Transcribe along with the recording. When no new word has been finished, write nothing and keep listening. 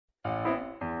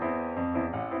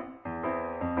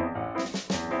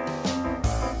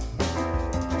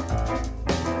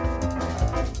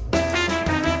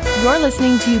You're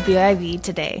listening to BIV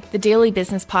Today, the daily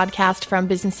business podcast from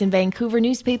Business in Vancouver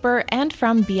newspaper and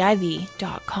from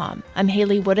BIV.com. I'm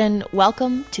Haley Wooden.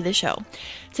 Welcome to the show.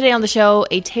 Today on the show,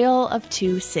 a tale of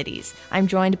two cities. I'm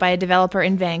joined by a developer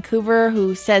in Vancouver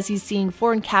who says he's seeing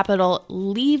foreign capital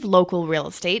leave local real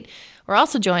estate. We're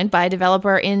also joined by a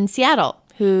developer in Seattle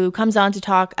who comes on to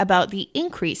talk about the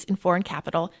increase in foreign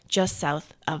capital just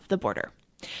south of the border.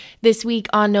 This week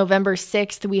on November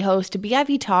 6th, we host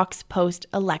BIV Talks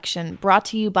Post-Election, brought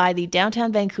to you by the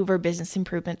Downtown Vancouver Business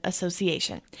Improvement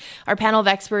Association. Our panel of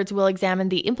experts will examine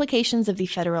the implications of the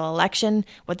federal election,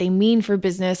 what they mean for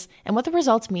business, and what the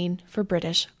results mean for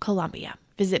British Columbia.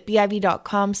 Visit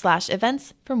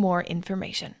biv.com/events for more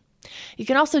information. You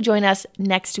can also join us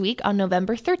next week on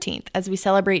November 13th as we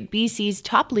celebrate BC's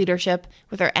top leadership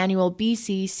with our annual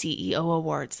BC CEO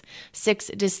Awards. 6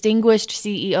 distinguished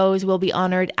CEOs will be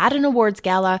honored at an awards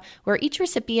gala where each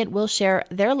recipient will share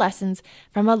their lessons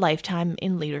from a lifetime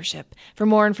in leadership. For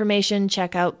more information,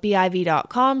 check out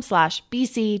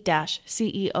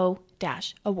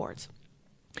biv.com/BC-CEO-awards.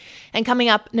 And coming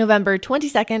up November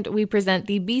 22nd, we present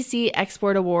the BC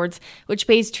Export Awards, which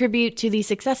pays tribute to the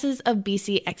successes of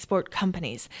BC export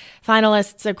companies.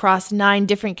 Finalists across 9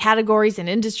 different categories and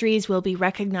industries will be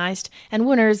recognized and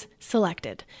winners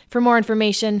selected. For more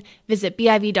information, visit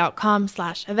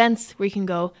biv.com/events, where you can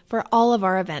go for all of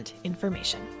our event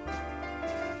information.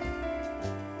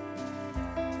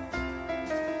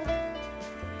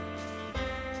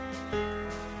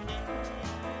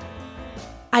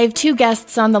 I have 2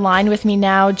 guests on the line with me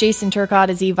now. Jason Turcotte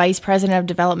is the Vice President of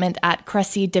Development at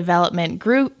Cressey Development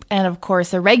Group, and of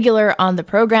course, a regular on the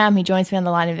program. He joins me on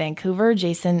the line in Vancouver.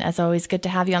 Jason, as always, good to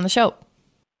have you on the show.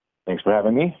 Thanks for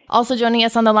having me. Also joining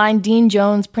us on the line, Dean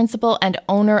Jones, Principal and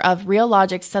owner of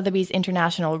RealLogix Sotheby's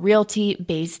International Realty,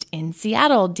 based in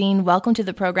Seattle. Dean, welcome to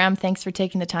the program. Thanks for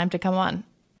taking the time to come on.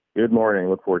 Good morning.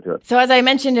 Look forward to it. So as I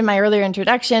mentioned in my earlier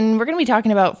introduction, we're going to be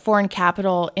talking about foreign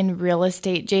capital in real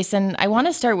estate. Jason, I want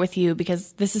to start with you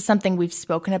because this is something we've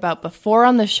spoken about before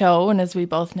on the show. And as we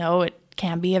both know, it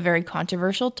can be a very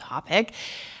controversial topic.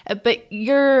 But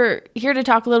you're here to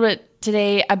talk a little bit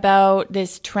today about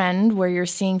this trend where you're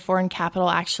seeing foreign capital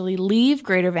actually leave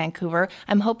Greater Vancouver.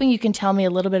 I'm hoping you can tell me a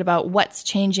little bit about what's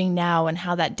changing now and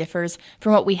how that differs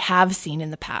from what we have seen in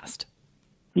the past.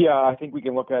 Yeah, I think we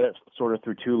can look at it sort of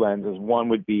through 2 lenses. One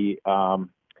would be foreign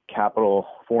capital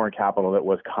that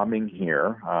was coming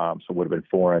here, so would have been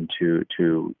foreign to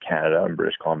Canada and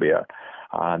British Columbia,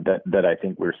 that I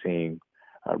think we're seeing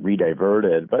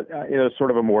rediverted. But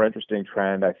sort of a more interesting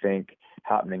trend, I think,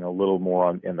 happening a little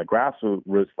more in the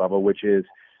grassroots level, which is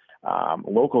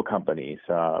local companies,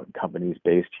 companies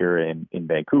based here in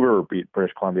Vancouver or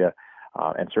British Columbia,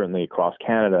 and certainly across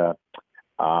Canada.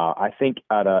 I think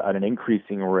at an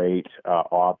increasing rate,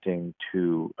 opting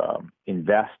to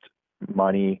invest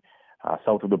money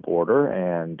south of the border,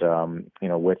 and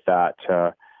with that,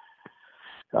 the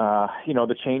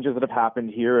changes that have happened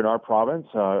here in our province,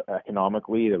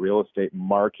 economically, the real estate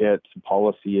market,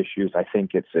 policy issues. I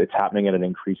think it's happening at an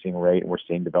increasing rate, and we're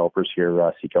seeing developers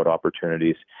here seek out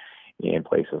opportunities in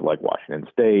places like Washington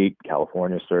State,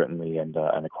 California, certainly, and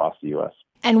across the U.S.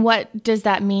 And what does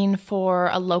that mean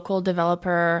for a local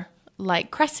developer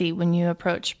like Cressey when you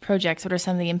approach projects? What are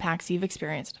some of the impacts you've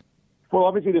experienced? Well,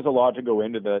 obviously, there's a lot to go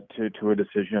into that to a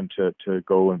decision to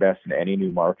go invest in any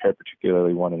new market,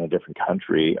 particularly one in a different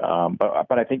country.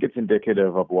 But I think it's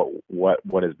indicative of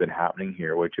what has been happening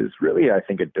here, which is really, I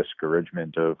think, a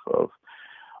discouragement of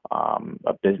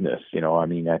a business.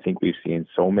 I think we've seen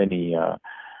so many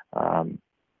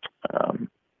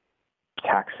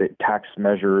tax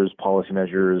measures, policy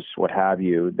measures, what have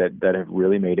you, that have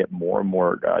really made it more and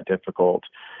more difficult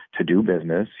to do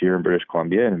business here in British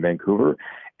Columbia and in Vancouver.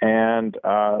 And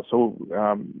so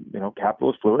capital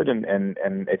is fluid, and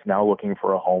it's now looking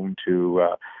for a home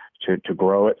to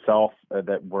grow itself,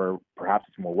 that where perhaps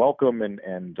it's more welcome,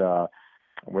 and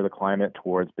where the climate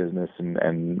towards business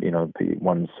and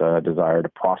one's desire to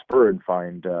prosper and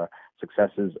find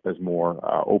successes is more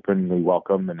openly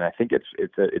welcome. And I think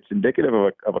it's indicative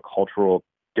of a cultural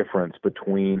difference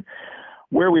between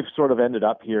where we've sort of ended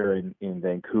up here in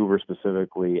Vancouver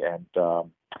specifically, and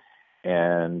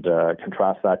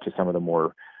contrast that to some of the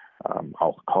more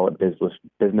I'll call it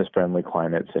business friendly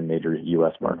climates in major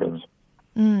U.S. markets.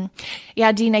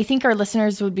 Yeah, Dean, I think our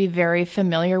listeners would be very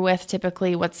familiar with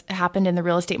typically what's happened in the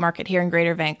real estate market here in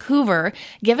Greater Vancouver.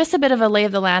 Give us a bit of a lay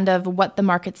of the land of what the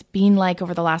market's been like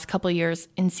over the last couple of years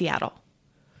in Seattle.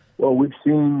 Well, we've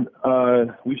seen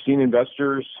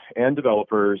investors and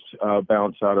developers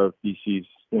bounce out of BC's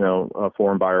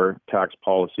foreign buyer tax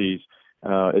policies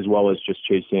as well as just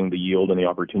chasing the yield and the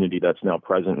opportunity that's now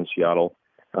present in Seattle.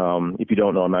 If you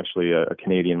don't know, I'm actually a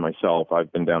Canadian myself.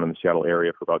 I've been down in the Seattle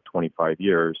area for about 25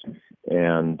 years.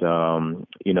 And,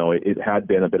 it had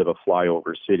been a bit of a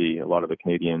flyover city. A lot of the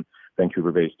Canadian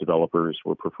Vancouver-based developers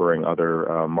were preferring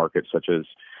other markets such as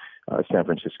San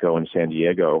Francisco and San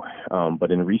Diego.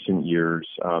 But in recent years,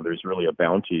 there's really a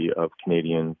bounty of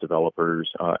Canadian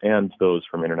developers and those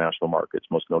from international markets,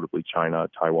 most notably China,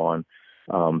 Taiwan,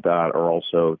 that are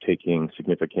also taking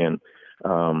significant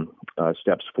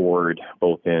steps forward,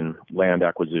 both in land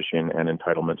acquisition and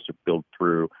entitlements to build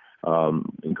through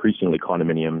increasingly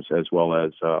condominiums as well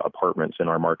as apartments in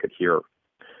our market here.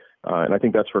 And I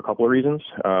think that's for a couple of reasons.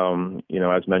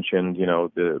 As mentioned,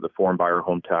 the foreign buyer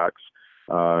home tax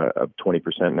of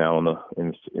 20% now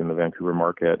in the Vancouver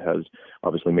market has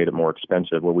obviously made it more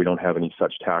expensive, where we don't have any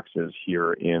such taxes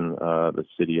here in the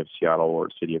city of Seattle or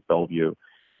city of Bellevue.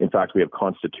 In fact, we have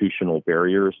constitutional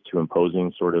barriers to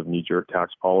imposing sort of knee-jerk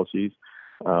tax policies.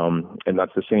 And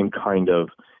that's the same kind of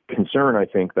concern, I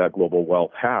think, that Global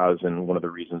Wealth has. And one of the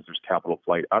reasons there's capital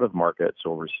flight out of markets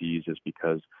overseas is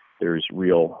because there's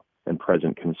real and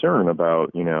present concern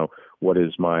about, what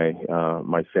is my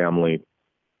family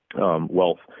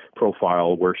wealth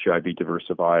profile, where should I be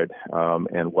diversified,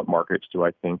 and what markets do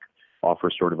I think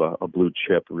offer sort of a blue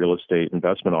chip real estate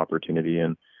investment opportunity.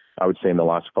 And I would say in the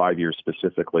last 5 years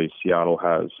specifically, Seattle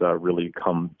has really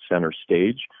come center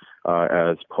stage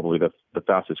as probably the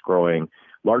fastest growing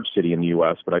large city in the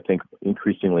U.S., but I think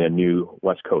increasingly a new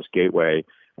West Coast gateway,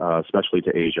 especially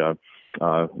to Asia,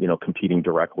 competing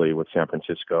directly with San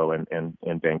Francisco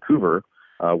and Vancouver,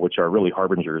 which are really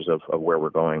harbingers of where we're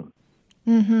going.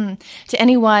 Mm-hmm. To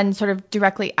anyone sort of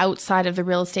directly outside of the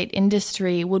real estate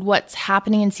industry, would what's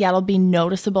happening in Seattle be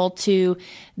noticeable to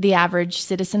the average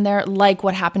citizen there, like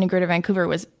what happened in Greater Vancouver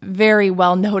was very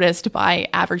well noticed by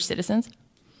average citizens?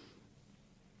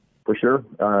 For sure.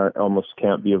 Almost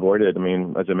can't be avoided. I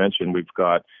mean, as I mentioned, we've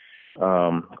got,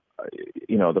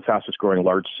 the fastest growing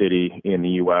large city in the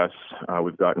U.S.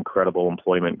 We've got incredible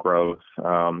employment growth,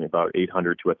 about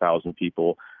 800 to 1,000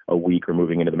 people a week are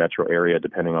moving into the metro area,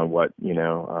 depending on what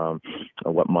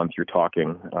month you're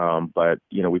talking. But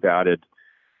we've added,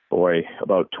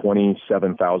 about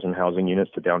 27,000 housing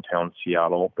units to downtown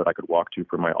Seattle that I could walk to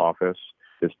from my office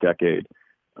this decade.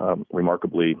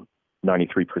 Remarkably,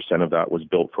 93% of that was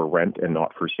built for rent and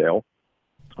not for sale.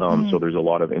 So there's a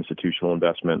lot of institutional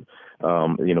investment,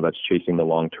 that's chasing the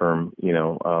long-term,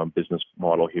 business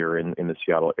model here in the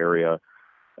Seattle area.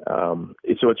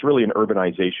 So it's really an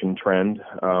urbanization trend.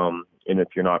 And if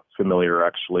you're not familiar,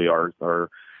 actually, our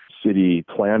city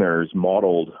planners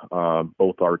modeled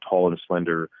both our tall and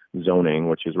slender zoning,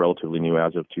 which is relatively new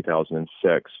as of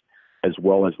 2006, as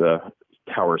well as the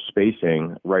tower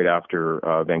spacing right after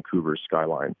Vancouver's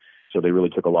skyline. So they really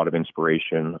took a lot of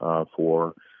inspiration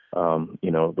for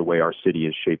the way our city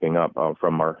is shaping up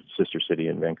from our sister city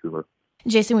in Vancouver.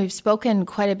 Jason, we've spoken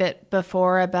quite a bit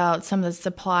before about some of the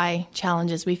supply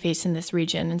challenges we face in this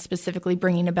region and specifically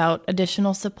bringing about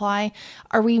additional supply.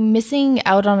 Are we missing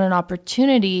out on an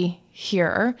opportunity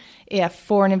here if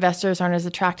foreign investors aren't as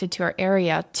attracted to our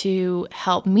area to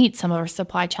help meet some of our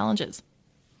supply challenges?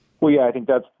 Well, yeah, I think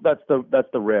that's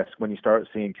the risk when you start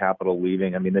seeing capital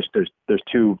leaving. I mean, there's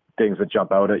two things that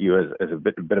jump out at you as a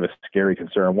bit of a scary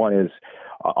concern. One is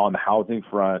on the housing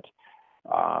front.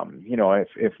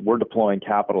 If we're deploying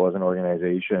capital as an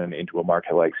organization into a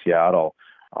market like Seattle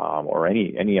or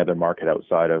any other market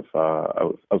outside of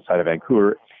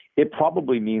Vancouver, it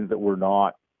probably means that we're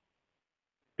not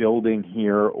building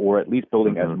here, or at least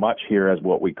building as much here as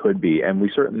what we could be, and we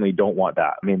certainly don't want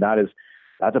that. I mean,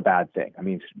 that's a bad thing. I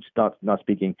mean, it's not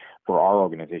speaking for our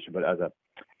organization, but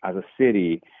as a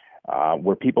city,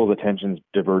 where people's attention's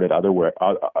diverted otherwhere,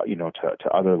 to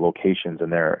other locations,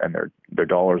 and their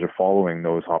dollars are following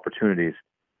those opportunities,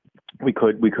 we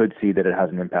could see that it has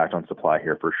an impact on supply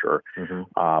here for sure.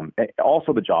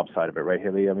 Also, the job side of it, right,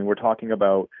 Haley? I mean, we're talking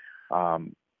about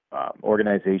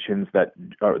organizations that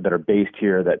are based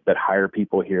here, that hire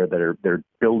people here, they're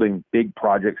building big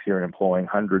projects here and employing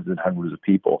hundreds and hundreds of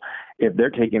people. If they're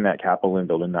taking that capital and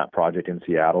building that project in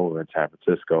Seattle or in San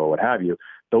Francisco or what have you,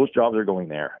 those jobs are going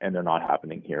there and they're not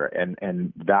happening here.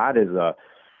 And that is a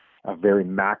very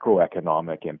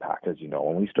macroeconomic impact, as you know.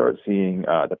 When we start seeing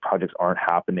the projects aren't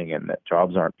happening and that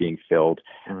jobs aren't being filled,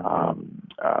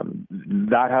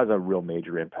 that has a real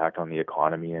major impact on the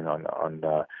economy and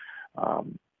on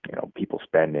people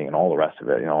spending and all the rest of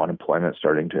it. Unemployment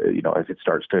starting to, as it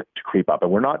starts to creep up.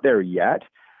 And we're not there yet,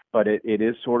 but it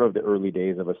is sort of the early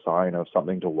days of a sign of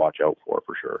something to watch out for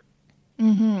sure.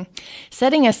 Mm-hmm.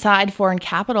 Setting aside foreign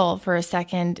capital for a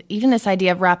second, even this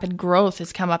idea of rapid growth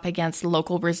has come up against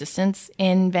local resistance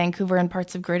in Vancouver and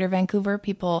parts of Greater Vancouver.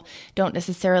 People don't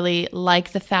necessarily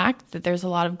like the fact that there's a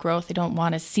lot of growth. They don't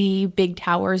want to see big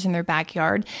towers in their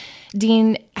backyard.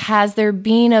 Dean, has there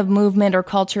been a movement or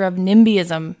culture of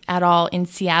NIMBYism at all in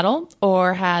Seattle,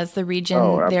 or has the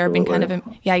region there been kind of,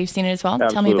 you've seen it as well?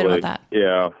 Absolutely. Tell me a bit about that.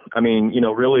 Yeah. I mean,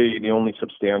 really the only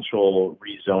substantial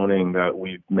rezoning that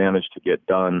we've managed to get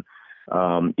done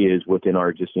is within our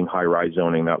existing high-rise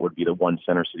zoning. That would be the one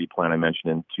center city plan I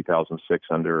mentioned in 2006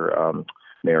 under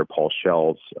Mayor Paul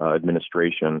Schell's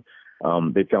administration.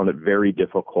 They found it very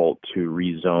difficult to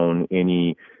rezone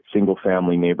any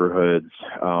single-family neighborhoods.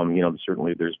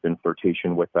 Certainly there's been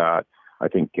flirtation with that. I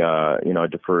think, I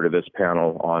defer to this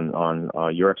panel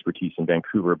on your expertise in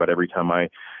Vancouver, but every time I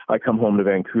come home to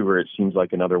Vancouver, it seems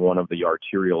like another one of the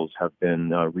arterials have been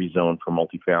rezoned for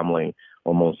multifamily,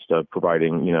 almost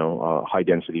providing,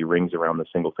 high-density rings around the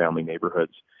single-family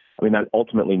neighborhoods. I mean, that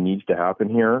ultimately needs to happen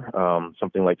here.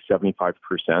 Something like 75%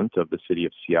 of the city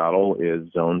of Seattle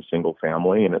is zoned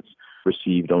single-family, and it's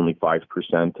received only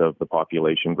 5% of the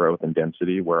population growth and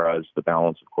density, whereas the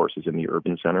balance, of course, is in the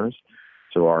urban centers.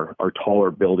 So our taller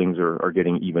buildings are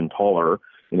getting even taller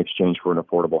in exchange for an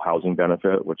affordable housing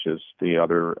benefit, which is the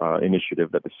other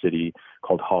initiative that the city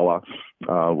called HALA,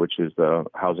 which is the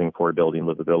Housing Affordability and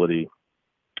Livability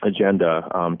Agenda,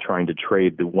 trying to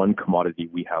trade the one commodity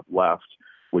we have left,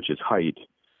 which is height,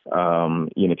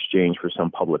 in exchange for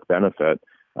some public benefit.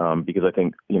 Because I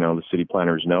think, the city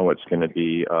planners know it's going to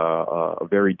be a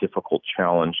very difficult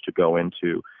challenge to go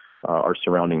into our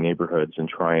surrounding neighborhoods and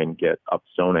try and get up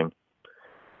zoning.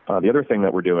 The other thing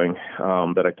that we're doing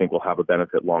that I think will have a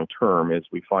benefit long term is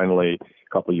we finally,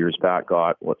 a couple of years back,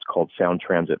 got what's called Sound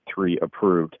Transit 3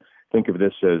 approved. Think of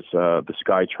this as the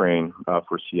SkyTrain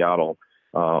for Seattle.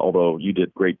 Although you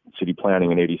did great city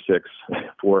planning in '86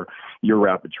 for your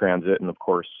rapid transit, and of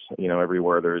course,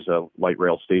 everywhere there's a light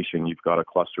rail station, you've got a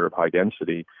cluster of high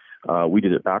density. We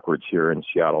did it backwards here in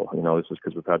Seattle. This is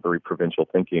because we've had very provincial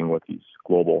thinking with these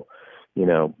global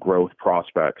growth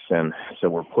prospects. And so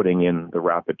we're putting in the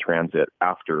rapid transit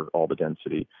after all the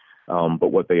density.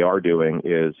 But what they are doing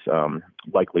is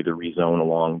likely to rezone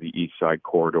along the east side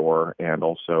corridor. And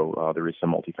also there is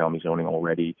some multifamily zoning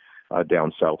already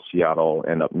down south Seattle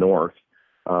and up north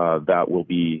that will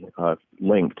be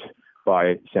linked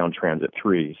by Sound Transit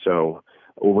 3. So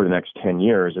over the next 10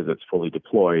 years, as it's fully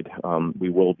deployed, we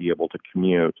will be able to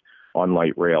commute on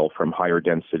light rail from higher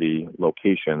density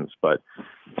locations, but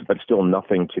still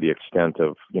nothing to the extent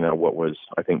of, what was,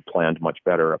 I think, planned much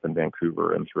better up in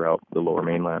Vancouver and throughout the Lower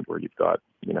Mainland, where you've got,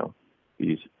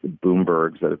 these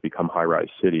boombergs that have become high-rise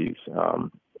cities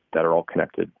that are all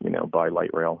connected, by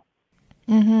light rail.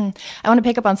 Mm-hmm. I want to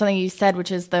pick up on something you said,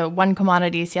 which is the one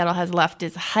commodity Seattle has left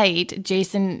is height.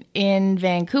 Jason, in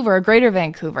Vancouver, Greater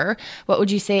Vancouver, what would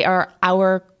you say are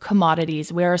our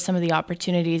commodities? Where are some of the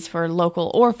opportunities for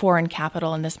local or foreign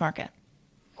capital in this market?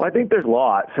 Well, I think there's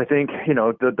lots. I think,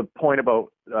 the point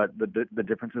about the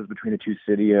differences between the two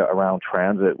cities around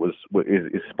transit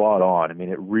is spot on. I mean,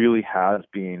 it really has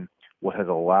been what has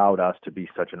allowed us to be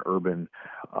such an urban,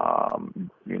 a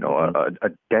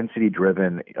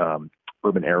density-driven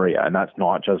urban area. And that's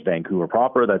not just Vancouver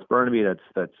proper, that's Burnaby,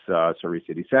 that's Surrey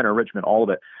City Centre, Richmond, all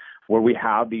of it, where we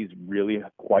have these really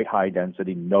quite high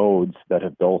density nodes that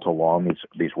have built along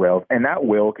these rails. And that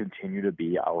will continue to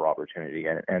be our opportunity.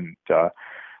 And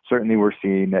certainly we're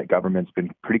seeing that government's been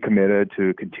pretty committed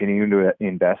to continuing to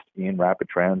invest in rapid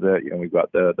transit. We've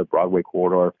got the Broadway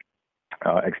corridor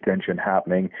extension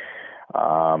happening.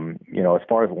 As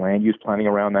far as land use planning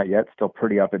around that yet, still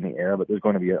pretty up in the air, but there's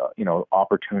going to be,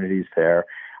 opportunities there.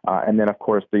 And then, of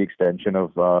course, the extension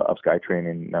of SkyTrain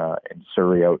in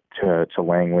Surrey out to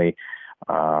Langley.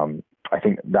 I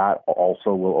think that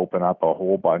also will open up a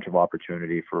whole bunch of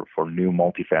opportunity for new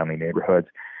multifamily neighborhoods.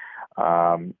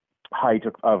 Height,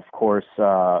 of course,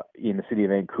 in the city of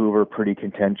Vancouver, pretty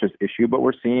contentious issue, but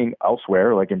we're seeing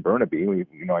elsewhere, like in Burnaby,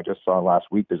 I just saw last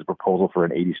week, there's a proposal for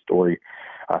an 3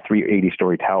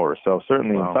 80-story towers. So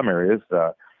certainly in some areas,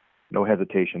 no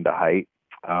hesitation to height.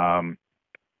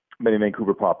 But in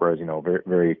Vancouver proper, as you know, very,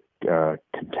 very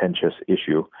contentious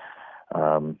issue.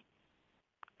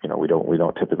 We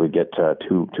don't typically get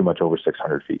too much over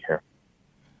 600 feet here.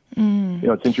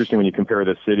 It's interesting when you compare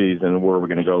the cities and where we're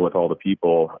going to go with all the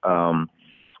people.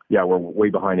 We're way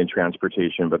behind in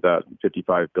transportation, but that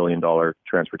 $55 billion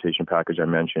transportation package I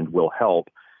mentioned will help.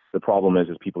 The problem is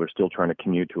people are still trying to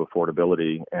commute to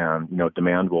affordability, and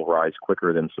demand will rise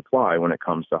quicker than supply when it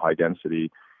comes to high density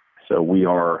So we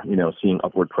are, seeing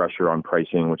upward pressure on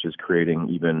pricing, which is creating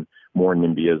even more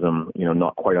NIMBYism,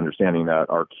 not quite understanding that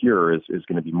our cure is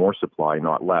going to be more supply,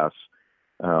 not less.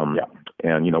 And,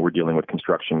 we're dealing with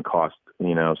construction cost,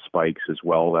 spikes as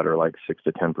well that are like 6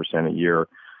 to 10% a year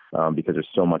because there's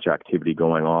so much activity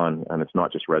going on. And it's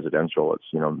not just residential. It's,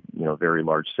 very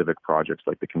large civic projects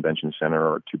like the Convention Center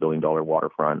or $2 billion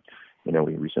waterfront. We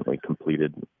recently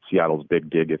completed Seattle's Big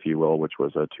Dig, if you will, which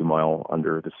was a 2-mile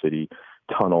under the city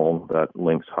tunnel that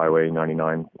links Highway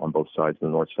 99 on both sides of the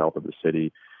north-south of the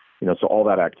city. So all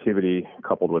that activity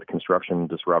coupled with construction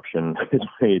disruption is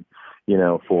made,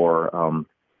 for kind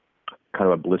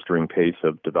of a blistering pace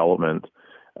of development.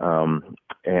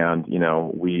 And,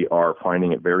 we are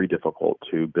finding it very difficult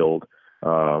to build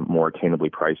more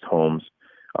attainably priced homes.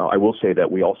 I will say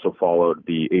that we also followed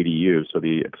the ADU, so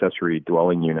the accessory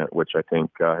dwelling unit, which I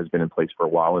think has been in place for a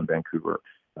while in Vancouver,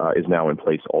 is now in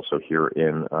place also here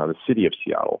in the city of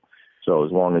Seattle. So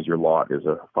as long as your lot is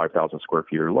 5,000 square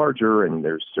feet or larger, and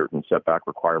there's certain setback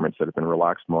requirements that have been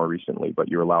relaxed more recently, but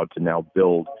you're allowed to now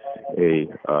build a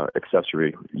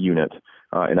accessory unit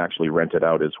and actually rent it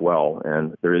out as well.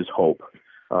 And there is hope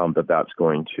that that's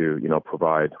going to,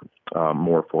 provide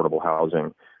more affordable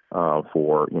housing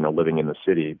for, living in the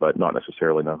city, but not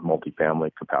necessarily in a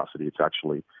multifamily capacity. It's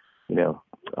actually,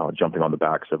 jumping on the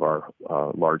backs of our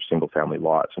large single-family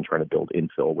lots and trying to build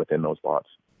infill within those lots.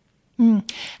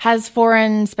 Has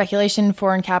foreign speculation,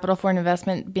 foreign capital, foreign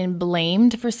investment been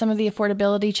blamed for some of the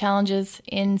affordability challenges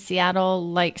in Seattle,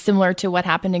 like similar to what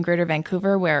happened in Greater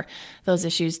Vancouver, where those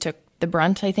issues took the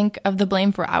brunt, I think, of the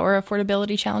blame for our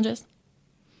affordability challenges?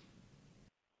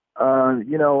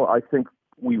 I think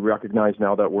we recognize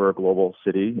now that we're a global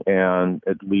city, and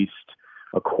at least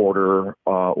a quarter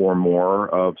or more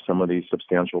of some of these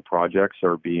substantial projects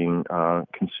are being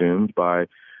consumed by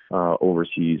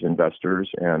overseas investors,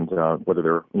 and whether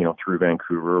they're through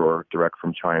Vancouver or direct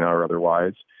from China or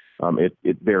otherwise.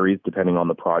 It varies depending on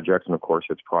the project and of course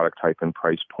its product type and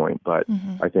price point, but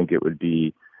I think it would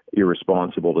be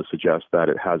irresponsible to suggest that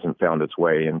it hasn't found its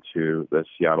way into the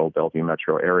Seattle Bellevue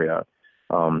metro area.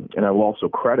 And I will also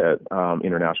credit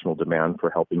international demand for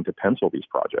helping to pencil these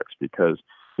projects because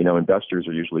investors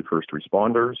are usually first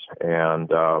responders,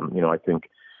 and I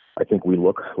think we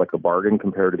look like a bargain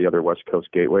compared to the other West Coast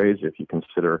gateways. If you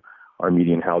consider our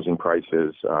median housing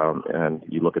prices and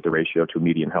you look at the ratio to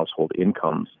median household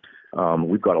incomes,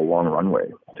 we've got a long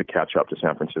runway to catch up to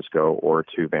San Francisco or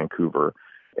to Vancouver.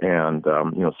 And,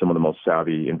 some of the most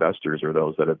savvy investors are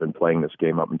those that have been playing this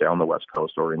game up and down the West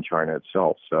Coast or in China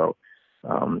itself. So,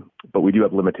 but we do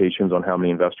have limitations on how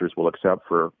many investors will accept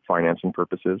for financing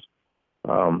purposes.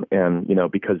 And,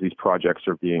 because these projects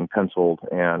are being penciled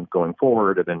and going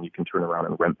forward, and then you can turn around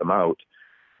and rent them out.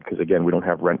 Because again, we don't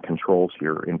have rent controls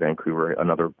here in Vancouver,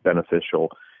 another beneficial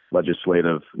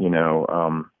legislative,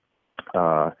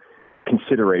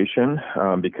 consideration,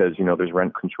 because, there's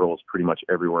rent controls pretty much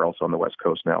everywhere else on the West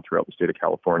Coast now throughout the state of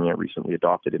California, recently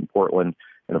adopted in Portland.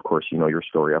 And of course, your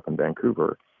story up in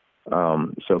Vancouver.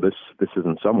 So this is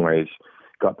in some ways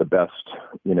got the best,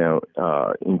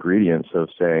 ingredients of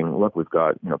saying, look, we've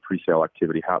got, pre-sale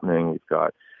activity happening. We've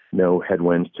got no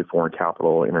headwinds to foreign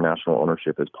capital. International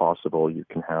ownership is possible. You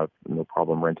can have no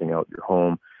problem renting out your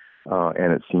home.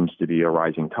 And it seems to be a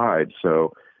rising tide.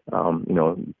 So,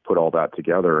 put all that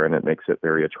together and it makes it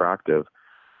very attractive.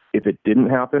 If it didn't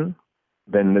happen,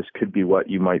 then this could be what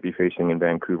you might be facing in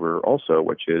Vancouver also,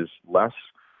 which is less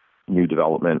new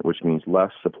development, which means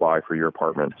less supply for your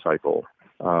apartment cycle.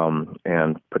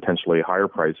 And potentially higher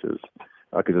prices.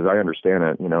 Because as I understand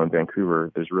it, in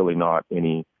Vancouver, there's really not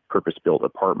any purpose-built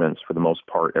apartments. For the most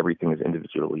part, everything is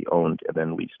individually owned and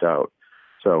then leased out.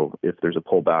 So if there's a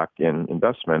pullback in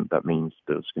investment, that means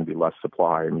there's going to be less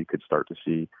supply, and you could start to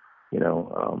see,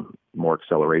 more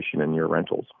acceleration in your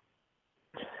rentals.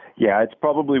 Yeah, it's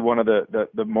probably one of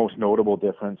the most notable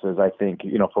differences, I think,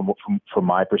 from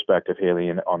my perspective, Haley,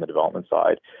 and on the development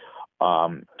side.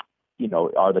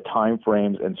 Are the time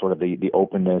frames and sort of the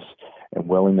openness and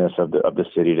willingness of the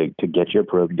city to get you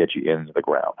approved and get you into the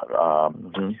ground.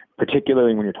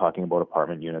 Particularly when you're talking about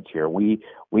apartment units here, we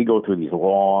go through these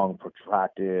long,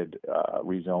 protracted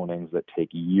rezonings that take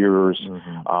years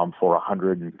for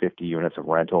 150 units of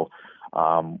rental.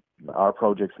 Our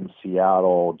projects in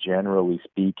Seattle, generally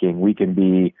speaking, we can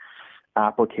be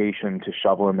application to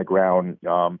shovel in the ground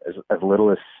as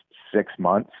little as 6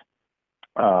 months.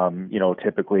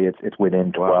 Typically it's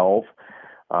within 12.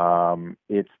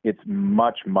 It's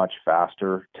much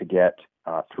faster to get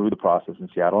through the process in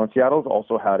Seattle. And Seattle's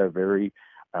also had a very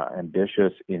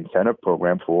ambitious incentive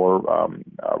program for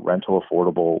rental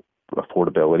affordable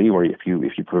affordability, where if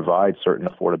you provide certain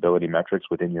affordability metrics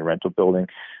within your rental building,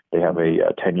 they have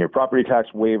a 10-year property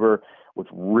tax waiver, which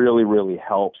really, really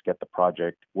helps get the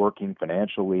project working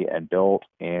financially and built.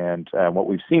 And what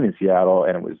we've seen in Seattle,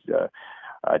 and it was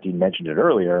Dean mentioned it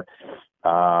earlier,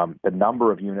 the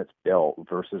number of units built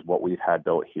versus what we've had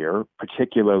built here,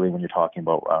 particularly when you're talking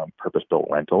about purpose-built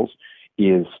rentals,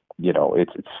 is,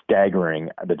 it's staggering,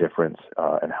 the difference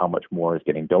and how much more is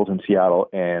getting built in Seattle.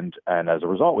 And as a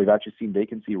result, we've actually seen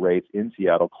vacancy rates in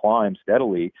Seattle climb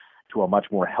steadily to a much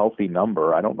more healthy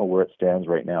number. I don't know where it stands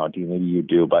right now. Dean, maybe you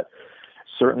do, but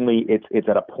certainly it's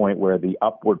at a point where the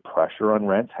upward pressure on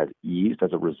rents has eased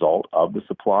as a result of the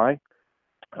supply.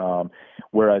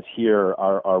 Whereas here,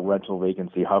 our rental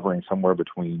vacancy hovering somewhere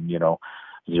between 0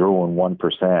 and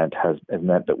 1% has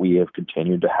meant that we have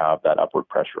continued to have that upward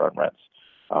pressure on rents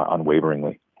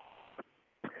unwaveringly.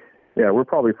 Yeah, we're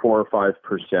probably 4 or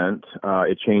 5%.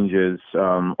 It changes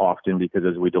often because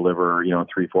as we deliver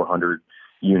 300-400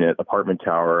 unit apartment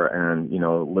tower, and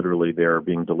literally they're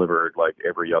being delivered like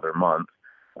every other month.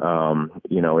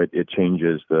 It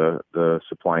changes the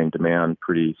supply and demand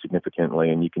pretty significantly,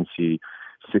 and you can see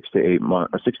 6 to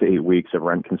 8 weeks of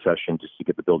rent concession just to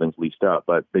get the buildings leased up,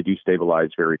 but they do stabilize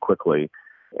very quickly.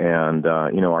 And,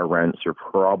 our rents are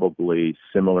probably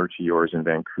similar to yours in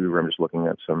Vancouver. I'm just looking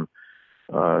at some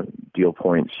deal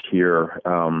points here.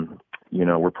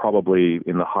 We're probably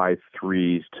in the high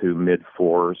 $3s to mid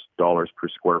 $4s per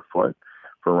square foot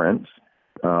for rents.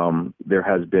 There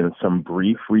has been some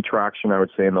brief retraction, I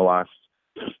would say, in the last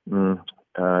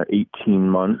 18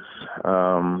 months,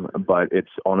 but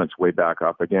it's on its way back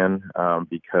up again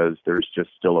because there's just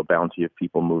still a bounty of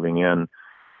people moving in.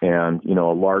 And,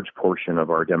 a large portion of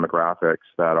our demographics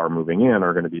that are moving in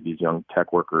are going to be these young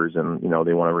tech workers, and,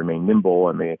 they want to remain nimble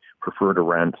and they prefer to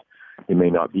rent. They may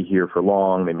not be here for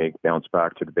long. They may bounce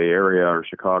back to the Bay Area or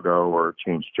Chicago or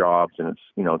change jobs. And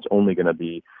it's only going to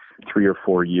be 3 or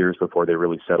 4 years before they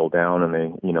really settle down and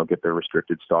they, get their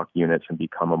restricted stock units and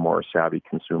become a more savvy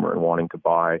consumer and wanting to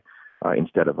buy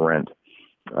instead of rent.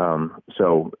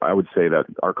 So I would say that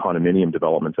our condominium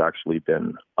development's actually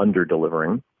been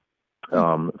under-delivering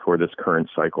for this current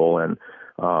cycle. And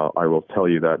I will tell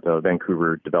you that the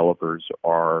Vancouver developers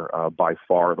are by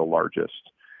far the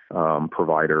largest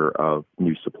provider of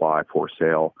new supply for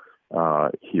sale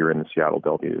here in the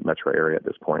Seattle-Bellevue metro area at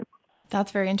this point.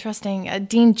 That's very interesting.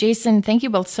 Dean, Jason, thank you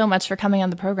both so much for coming on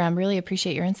the program. Really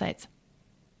appreciate your insights.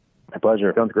 My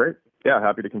pleasure. Sounds great. Yeah,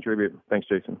 happy to contribute. Thanks,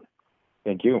 Jason.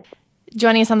 Thank you.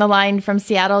 Joining us on the line from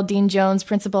Seattle, Dean Jones,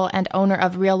 principal and owner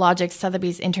of RealLogix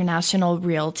Sotheby's International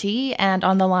Realty. And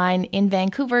on the line in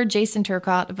Vancouver, Jason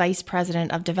Turcotte, vice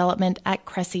president of development at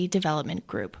Cressy Development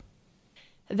Group.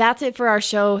 That's it for our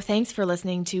show. Thanks for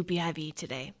listening to BIV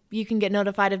Today. You can get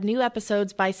notified of new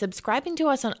episodes by subscribing to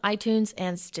us on iTunes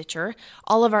and Stitcher.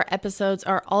 All of our episodes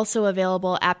are also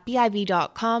available at biv.com/audio.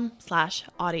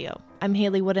 I'm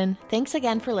Haley Wooden. Thanks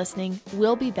again for listening.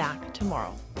 We'll be back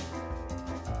tomorrow.